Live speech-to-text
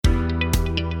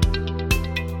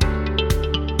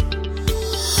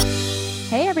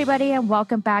everybody, and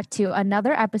welcome back to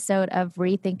another episode of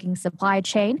Rethinking Supply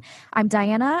Chain. I'm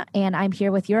Diana, and I'm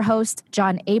here with your host,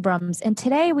 John Abrams. And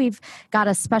today we've got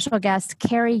a special guest,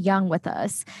 Carrie Young, with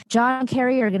us. John and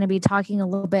Carrie are going to be talking a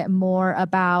little bit more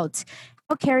about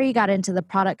how Carrie got into the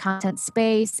product content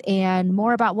space and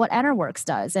more about what Enterworks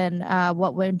does and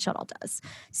what Wind Shuttle does.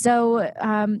 So,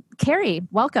 Carrie,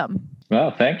 welcome. Well,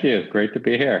 thank you. Great to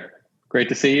be here. Great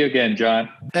to see you again, John.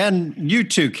 And you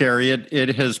too, Carrie.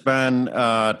 It has been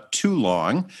too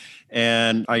long,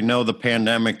 and I know the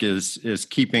pandemic is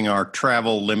keeping our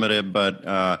travel limited,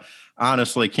 but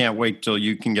honestly, can't wait till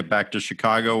you can get back to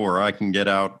Chicago or I can get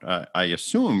out. I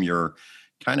assume you're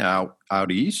kind of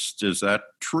out east. Is that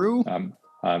true?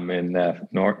 I'm in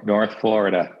North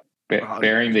Florida,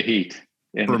 bearing the heat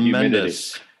and the humidity.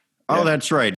 Oh,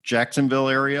 that's right. Jacksonville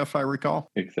area, if I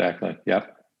recall. Exactly.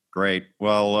 Yep. Great.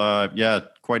 Well,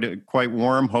 quite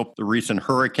warm. Hope the recent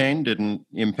hurricane didn't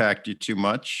impact you too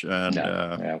much.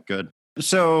 And good.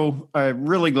 So I'm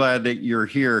really glad that you're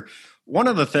here. One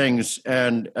of the things,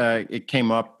 and it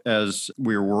came up as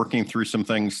we were working through some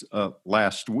things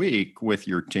last week with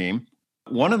your team.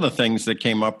 One of the things that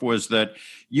came up was that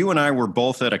you and I were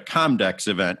both at a Comdex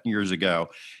event years ago.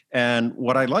 And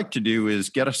what I'd like to do is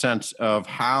get a sense of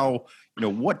how,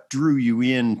 what drew you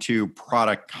into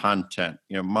product content?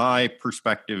 My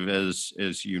perspective is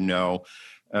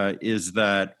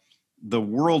that the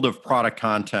world of product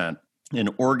content and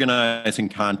organizing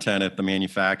content at the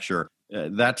manufacturer,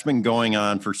 that's been going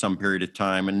on for some period of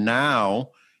time. And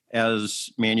now,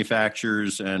 as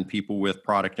manufacturers and people with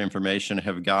product information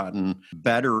have gotten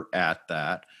better at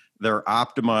that, they're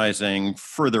optimizing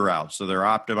further out. So they're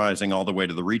optimizing all the way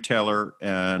to the retailer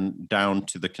and down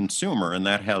to the consumer. And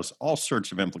that has all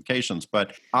sorts of implications.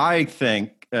 But I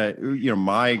think,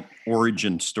 my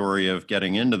origin story of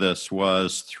getting into this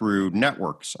was through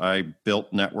networks. I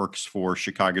built networks for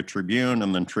Chicago Tribune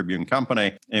and then Tribune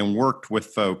Company and worked with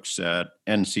folks at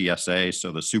NCSA,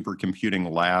 so the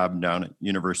supercomputing lab down at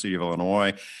University of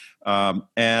Illinois.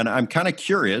 And I'm kind of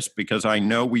curious because I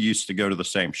know we used to go to the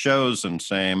same shows and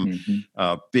same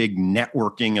big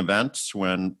networking events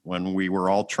when we were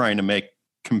all trying to make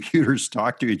computers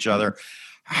talk to each other.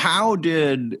 How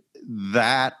did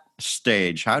that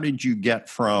stage, how did you get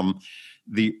from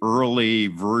the early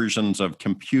versions of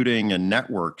computing and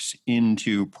networks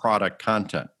into product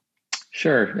content?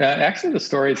 Sure. Actually, the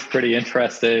story is pretty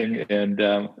interesting, and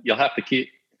I'll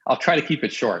try to keep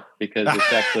it short because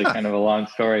it's actually kind of a long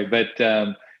story. But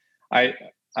I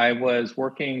was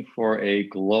working for a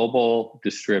global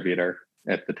distributor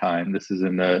at the time. This is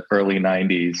in the early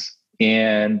 90s.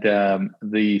 And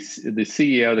the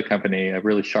CEO of the company, a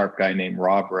really sharp guy named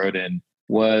Rob Roden,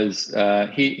 was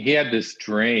he had this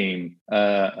dream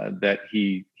that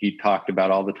he talked about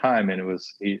all the time, and it was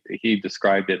he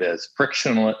described it as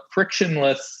frictionless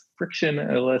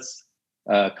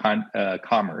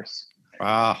commerce.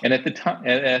 Wow. And at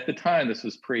the time, this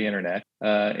was pre-internet,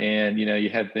 and you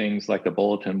had things like the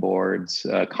bulletin boards,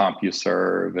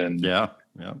 CompuServe, and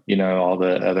all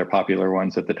the other popular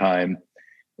ones at the time.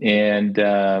 And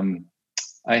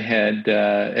I had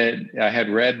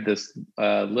read this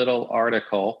little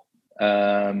article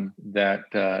that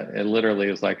it literally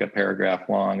was like a paragraph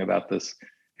long about this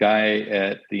guy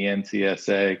at the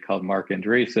NCSA called Mark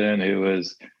Andreessen, who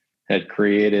had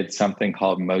created something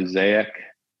called Mosaic.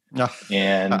 And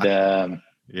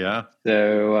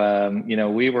so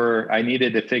I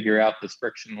needed to figure out this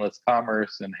frictionless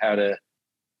commerce and how to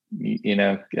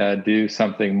do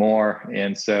something more.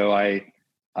 And so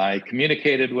I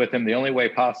communicated with him the only way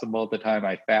possible at the time.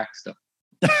 I faxed him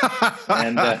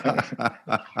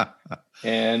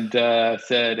and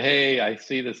said, "Hey, I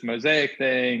see this Mosaic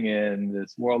thing and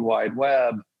this World Wide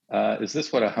Web. Is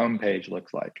this what a homepage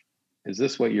looks like? Is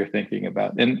this what you're thinking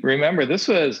about?" And remember, there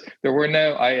were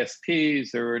no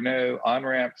ISPs, there were no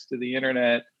on-ramps to the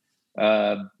internet,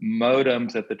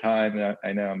 modems at the time.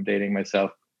 I know I'm dating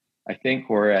myself. I think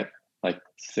we're at like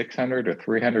 600 or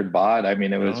 300 baud. I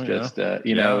mean, it was it was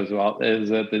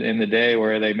in the day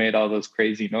where they made all those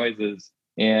crazy noises.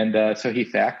 And so he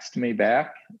faxed me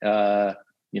back,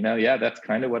 that's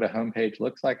kind of what a homepage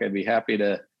looks like. I'd be happy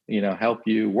to, help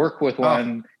you work with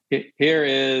one. Here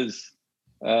is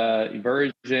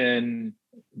version.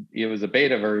 It was a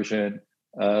beta version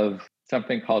of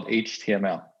something called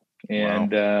HTML.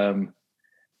 And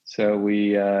so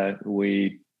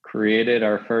we created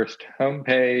our first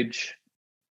homepage.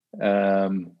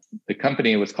 The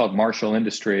company was called Marshall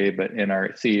Industry, and our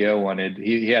CEO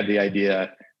he had the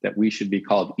idea that we should be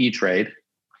called E-Trade.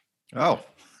 Oh.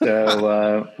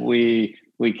 So we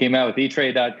came out with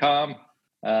eTrade.com,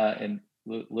 and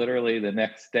literally the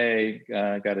next day,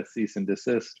 got a cease and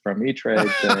desist from E-Trade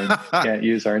saying can't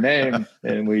use our name,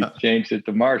 and we changed it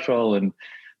to Marshall. And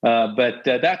but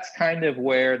that's kind of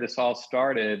where this all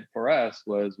started for us.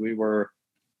 Was we were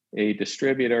a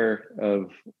distributor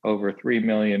of over 3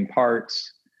 million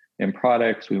parts and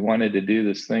products. We wanted to do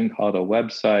this thing called a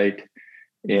website,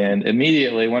 and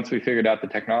immediately once we figured out the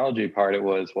technology part, it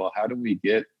was, well, how do we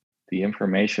get the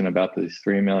information about these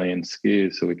 3 million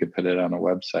SKUs so we could put it on a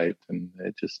website? And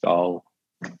it just all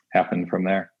happened from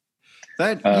there.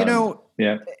 That,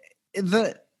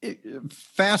 the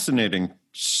fascinating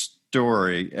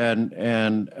story.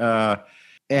 And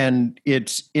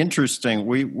it's interesting.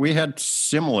 We had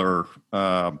similar,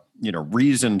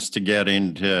 reasons to get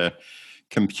into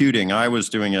computing. I was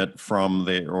doing it from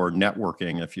or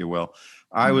networking, if you will.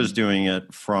 I was doing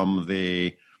it from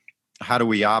how do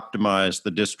we optimize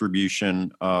the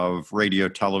distribution of radio,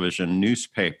 television,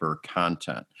 newspaper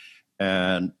content?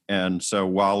 And so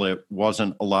while it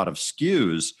wasn't a lot of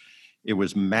SKUs, it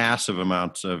was massive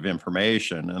amounts of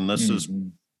information. And this is,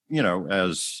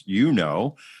 as you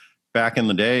know, back in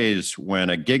the days when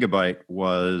a gigabyte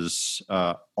was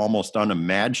almost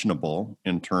unimaginable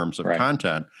in terms of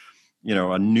content,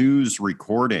 a news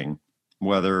recording,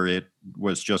 whether it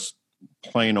was just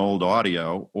plain old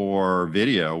audio or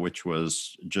video, which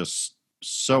was just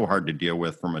so hard to deal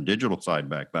with from a digital side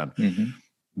back then,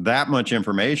 that much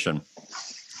information,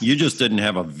 you just didn't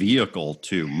have a vehicle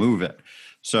to move it.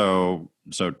 So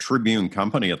Tribune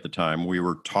Company at the time, we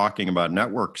were talking about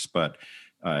networks, but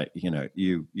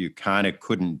you kind of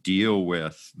couldn't deal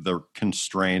with the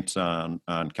constraints on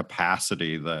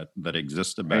capacity that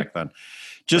existed back then.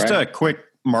 Just a quick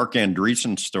Marc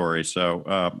Andreessen story.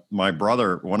 So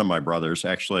one of my brothers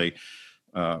actually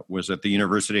was at the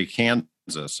University of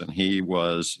Kansas, and he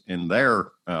was in their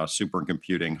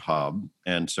supercomputing hub.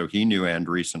 And so he knew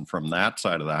Andreessen from that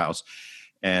side of the house.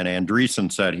 And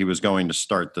Andreessen said he was going to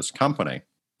start this company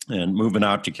and moving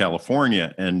out to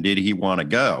California. And did he want to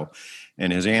go?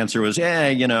 And his answer was,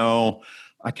 I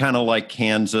kind of like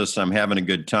Kansas. I'm having a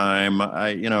good time.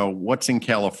 What's in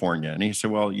California? And he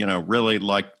said, well, really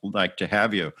like to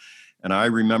have you. And I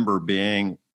remember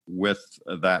being with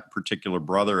that particular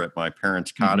brother at my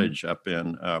parents' cottage up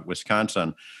in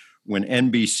Wisconsin when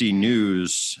NBC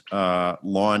News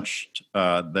launched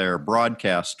their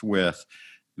broadcast with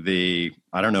I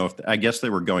guess they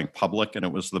were going public, and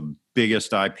it was the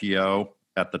biggest IPO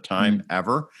at the time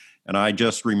ever. And I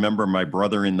just remember my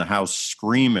brother in the house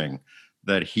screaming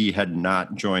that he had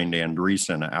not joined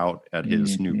Andreessen out at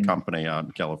his new company out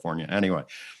in California. Anyway,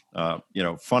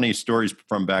 funny stories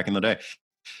from back in the day.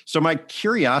 So my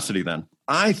curiosity then,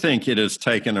 I think it has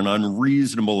taken an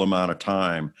unreasonable amount of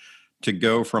time to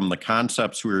go from the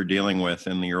concepts we were dealing with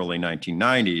in the early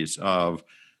 1990s of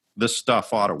this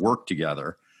stuff ought to work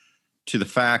together to the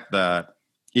fact that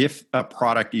if a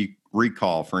product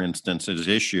recall, for instance, is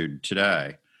issued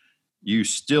today, you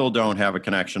still don't have a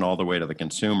connection all the way to the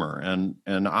consumer.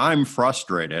 And I'm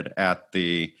frustrated at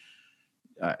the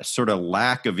sort of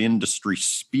lack of industry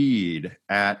speed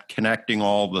at connecting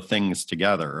all the things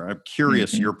together. I'm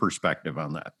curious your perspective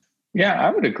on that. Yeah,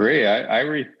 I would agree. I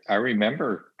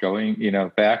remember going,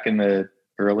 back in the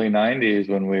early 90s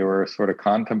when we were sort of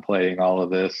contemplating all of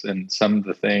this, and some of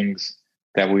the things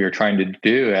that we were trying to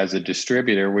do as a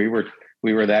distributor, we were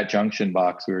that junction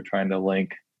box. We were trying to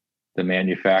link the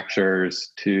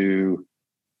manufacturers to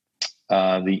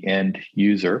the end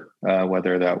user,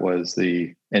 whether that was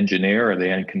the engineer or the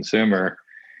end consumer.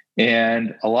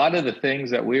 And a lot of the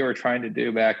things that we were trying to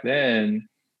do back then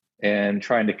and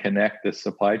trying to connect the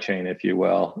supply chain, if you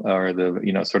will, or the,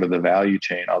 sort of the value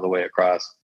chain all the way across,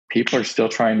 people are still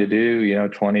trying to do,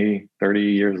 20, 30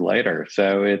 years later.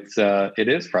 So it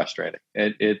is frustrating.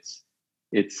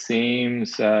 It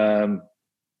seems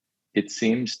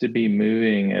to be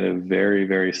moving at a very,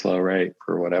 very slow rate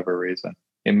for whatever reason.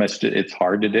 It's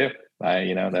hard to do. I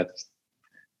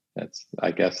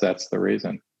guess that's the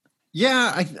reason.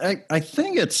 Yeah, I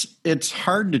think it's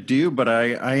hard to do, but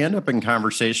I end up in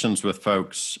conversations with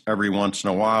folks every once in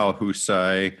a while who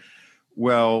say,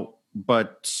 well,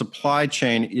 but supply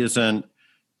chain isn't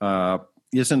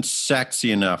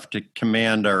sexy enough to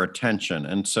command our attention.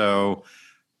 And so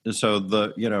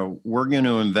we're going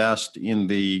to invest in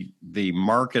the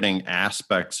marketing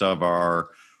aspects of our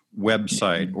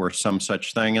website or some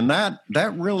such thing. And that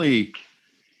really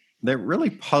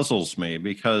puzzles me,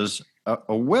 because a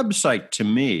website to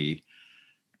me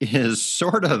is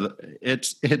sort of,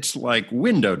 it's like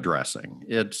window dressing.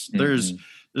 There's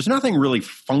nothing really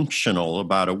functional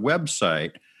about a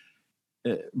website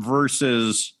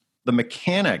versus the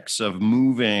mechanics of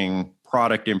moving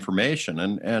product information.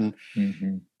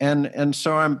 And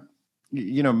so I'm,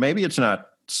 maybe it's not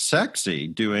sexy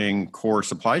doing core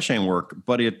supply chain work,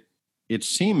 but it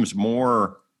seems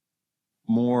more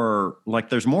like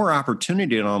there's more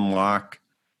opportunity to unlock.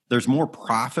 There's more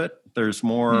profit. There's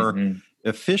more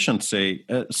efficiency.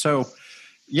 So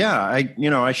yeah,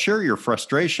 I share your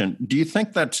frustration. Do you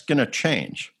think that's going to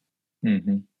change?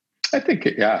 I think,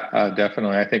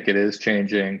 definitely. I think it is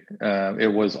changing.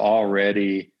 It was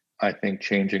already, I think,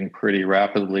 changing pretty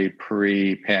rapidly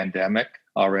pre-pandemic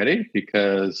already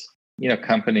because,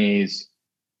 companies,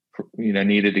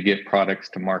 needed to get products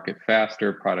to market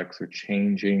faster. Products are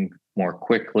changing more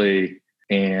quickly.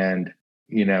 And,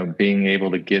 being able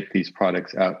to get these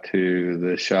products out to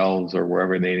the shelves or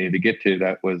wherever they need to get to,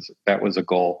 that was a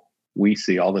goal we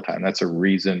see all the time. That's a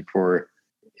reason for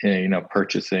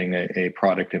purchasing a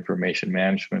product information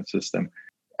management system.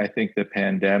 I think the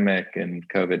pandemic and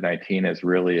COVID-19 has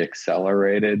really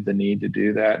accelerated the need to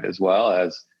do that, as well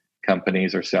as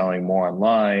companies are selling more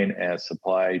online, as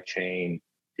supply chain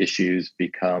issues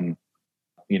become,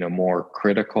 more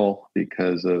critical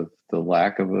because of the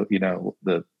lack of,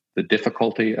 the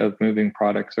difficulty of moving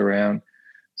products around.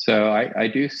 So I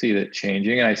do see that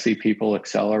changing, and I see people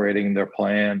accelerating their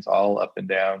plans all up and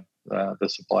down the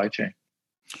supply chain.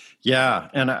 Yeah,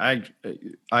 and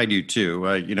I do too.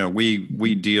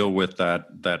 We deal with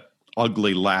that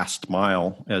ugly last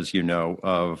mile, as you know,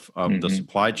 of the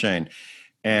supply chain,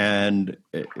 and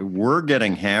we're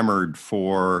getting hammered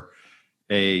for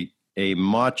a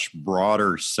much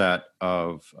broader set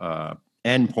of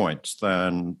endpoints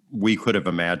than we could have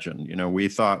imagined. We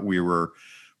thought we were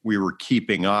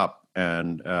keeping up,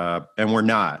 and we're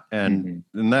not. And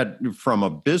that, from a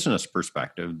business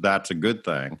perspective, that's a good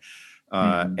thing.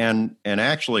 And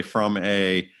actually, from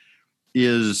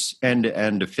is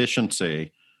end-to-end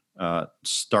efficiency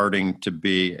starting to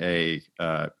be a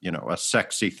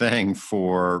sexy thing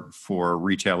for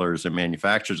retailers and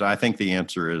manufacturers? I think the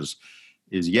answer is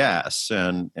yes,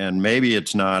 and maybe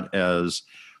it's not as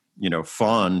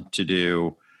fun to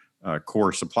do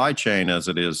core supply chain as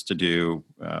it is to do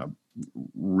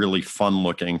really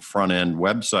fun-looking front-end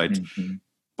websites,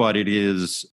 but it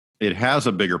has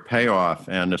a bigger payoff,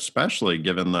 and especially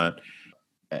given that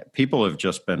people have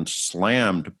just been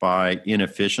slammed by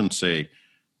inefficiency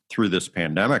through this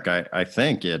pandemic. I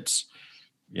think it's,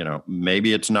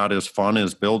 maybe it's not as fun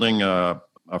as building a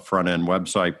front-end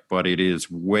website, but it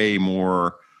is way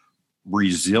more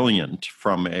resilient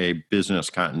from a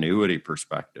business continuity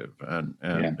perspective. And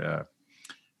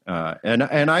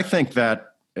I think that,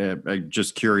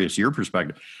 just curious your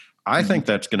perspective, I think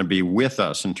that's going to be with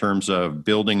us in terms of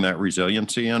building that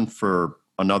resiliency in for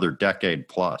another decade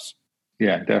plus.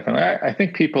 Yeah, definitely. I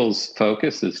think people's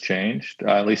focus has changed,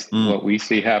 at least what we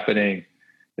see happening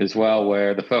as well,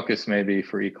 where the focus maybe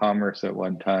for e-commerce at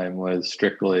one time was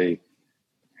strictly,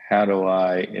 how do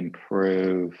I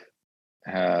improve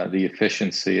the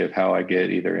efficiency of how I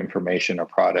get either information or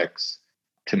products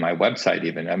to my website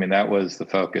even. I mean, that was the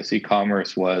focus.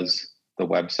 E-commerce was the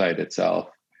website itself.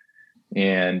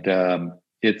 And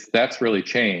that's really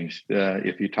changed.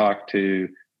 If you talk to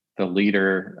the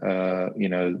leader,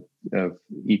 of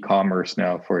e-commerce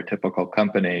now for a typical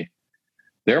company,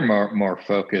 they're more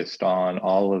focused on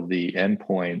all of the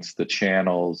endpoints, the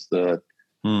channels, the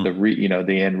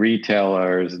end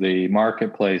retailers, the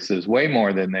marketplaces, way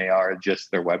more than they are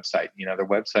just their website. Their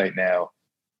website now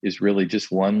is really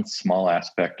just one small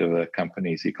aspect of a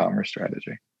company's e-commerce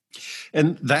strategy.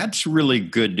 And that's really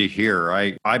good to hear.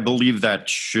 I believe that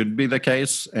should be the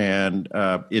case. And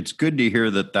it's good to hear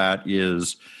that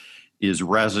is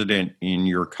resident in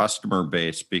your customer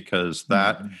base, because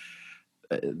that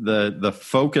the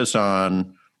focus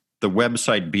on the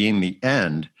website being the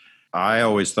end, I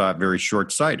always thought very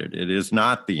short-sighted. It is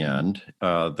not the end.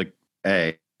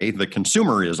 The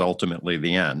consumer is ultimately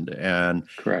the end. And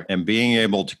correct. And being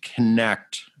able to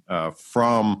connect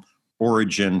from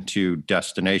origin to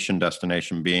destination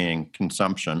being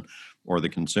consumption or the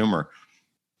consumer,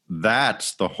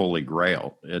 that's the holy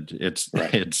grail.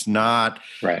 It's not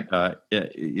right.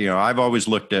 I've always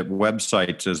looked at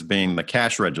websites as being the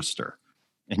cash register,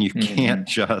 and you can't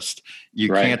just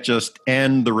can't just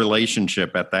end the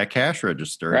relationship at that cash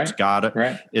register.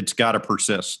 Right. It's got to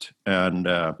persist, and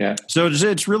so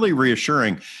it's really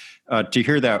reassuring to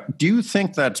hear that. Do you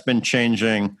think that's been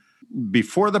changing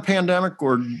before the pandemic,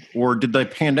 or did the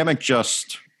pandemic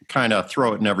just kind of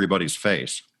throw it in everybody's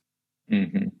face?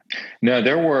 No,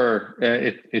 there were.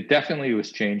 It definitely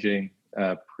was changing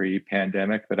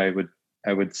pre-pandemic, but I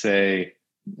would say,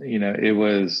 it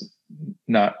was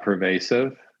not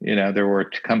pervasive. There were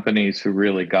companies who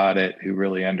really got it, who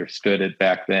really understood it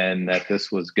back then, that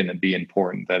this was going to be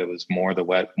important, that it was more than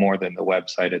the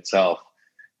website itself.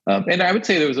 And I would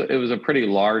say it was a pretty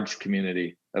large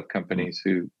community of companies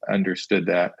who understood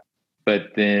that.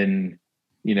 But then,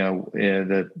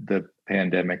 the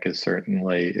pandemic has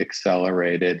certainly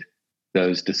accelerated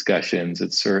those discussions.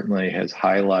 It certainly has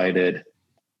highlighted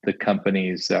the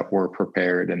companies that were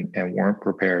prepared and weren't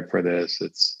prepared for this.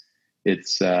 It's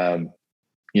I'm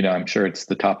sure it's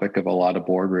the topic of a lot of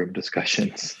boardroom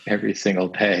discussions every single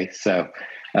day. So,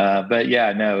 but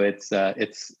yeah, no, it's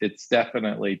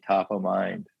definitely top of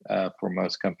mind for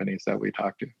most companies that we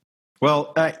talk to.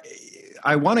 Well,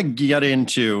 I want to get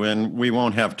into, and we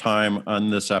won't have time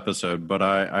on this episode, but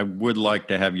I would like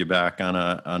to have you back on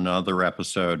another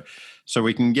episode so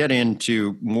we can get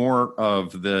into more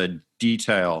of the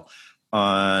detail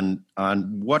on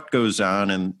what goes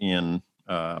on in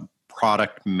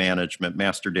product management,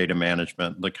 master data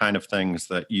management, the kind of things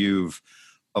that you've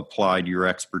applied your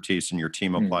expertise and your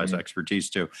team applies expertise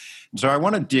to. And so I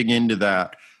want to dig into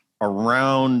that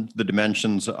around the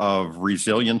dimensions of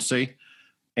resiliency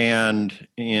and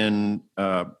in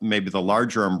maybe the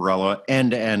larger umbrella,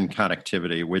 end-to-end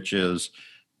connectivity, which is,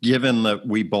 given that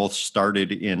we both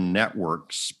started in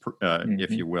networks,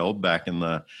 if you will, back in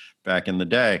the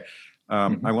day,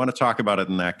 I want to talk about it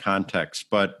in that context.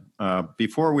 But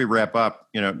before we wrap up,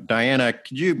 Diana,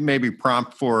 could you maybe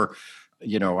prompt for,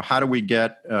 how do we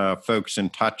get folks in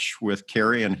touch with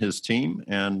Kerry and his team,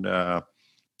 and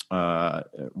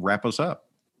wrap us up?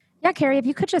 Yeah, Kerry, if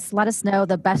you could just let us know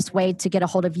the best way to get a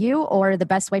hold of you, or the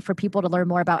best way for people to learn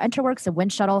more about Enterworks and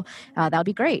Windshuttle, that would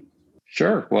be great.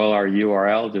 Sure. Well, our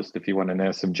URL, just if you want to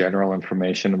know some general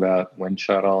information about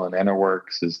Windshuttle and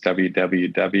Enterworks, is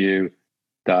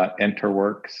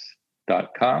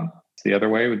www.enterworks.com. The other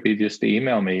way would be just to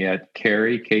email me at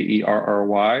Kerry, Kerry,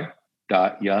 .young,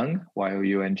 YOUNG,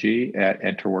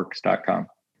 @enterworks.com.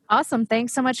 Awesome.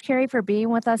 Thanks so much, Kerry, for being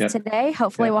with us today.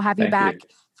 Hopefully we'll have you back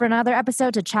for another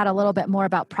episode to chat a little bit more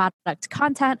about product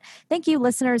content. Thank you,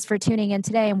 listeners, for tuning in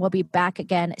today, and we'll be back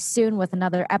again soon with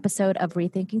another episode of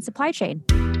Rethinking Supply Chain.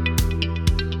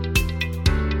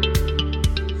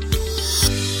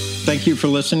 Thank you for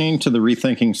listening to the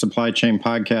Rethinking Supply Chain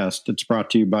podcast. It's brought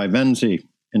to you by Venzi,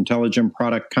 intelligent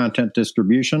product content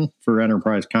distribution for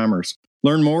enterprise commerce.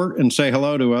 Learn more and say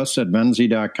hello to us at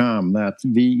Venzi.com. That's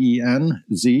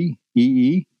VENZEE.com.